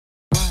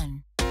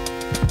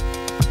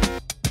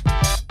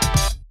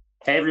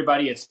Hey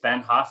everybody, it's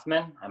Ben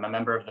Hoffman. I'm a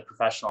member of the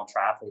Professional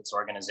Triathletes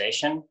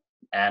Organization,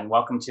 and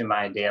welcome to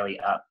my Daily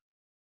Up.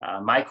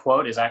 My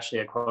quote is actually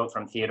a quote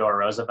from Theodore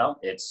Roosevelt.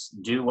 It's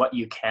 "Do what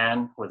you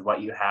can with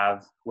what you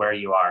have where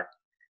you are."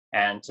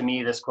 And to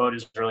me, this quote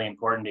is really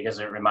important because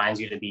it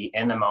reminds you to be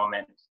in the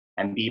moment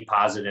and be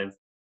positive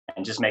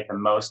and just make the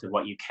most of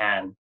what you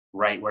can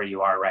right where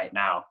you are right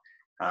now.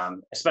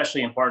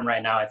 Especially important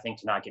right now, I think,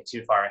 to not get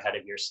too far ahead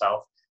of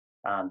yourself.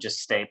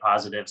 Just stay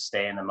positive,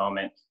 stay in the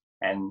moment,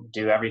 and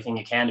do everything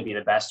you can to be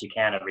the best you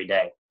can every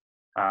day.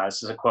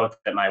 This is a quote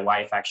that my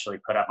wife actually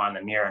put up on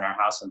the mirror in our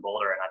house in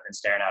Boulder, and I've been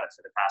staring at it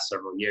for the past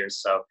several years.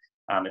 So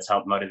it's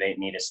helped motivate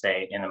me to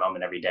stay in the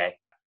moment every day.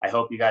 I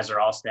hope you guys are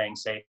all staying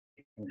safe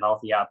and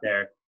healthy out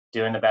there,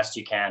 doing the best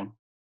you can.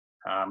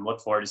 Look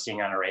forward to seeing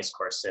you on a race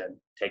course soon.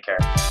 Take care.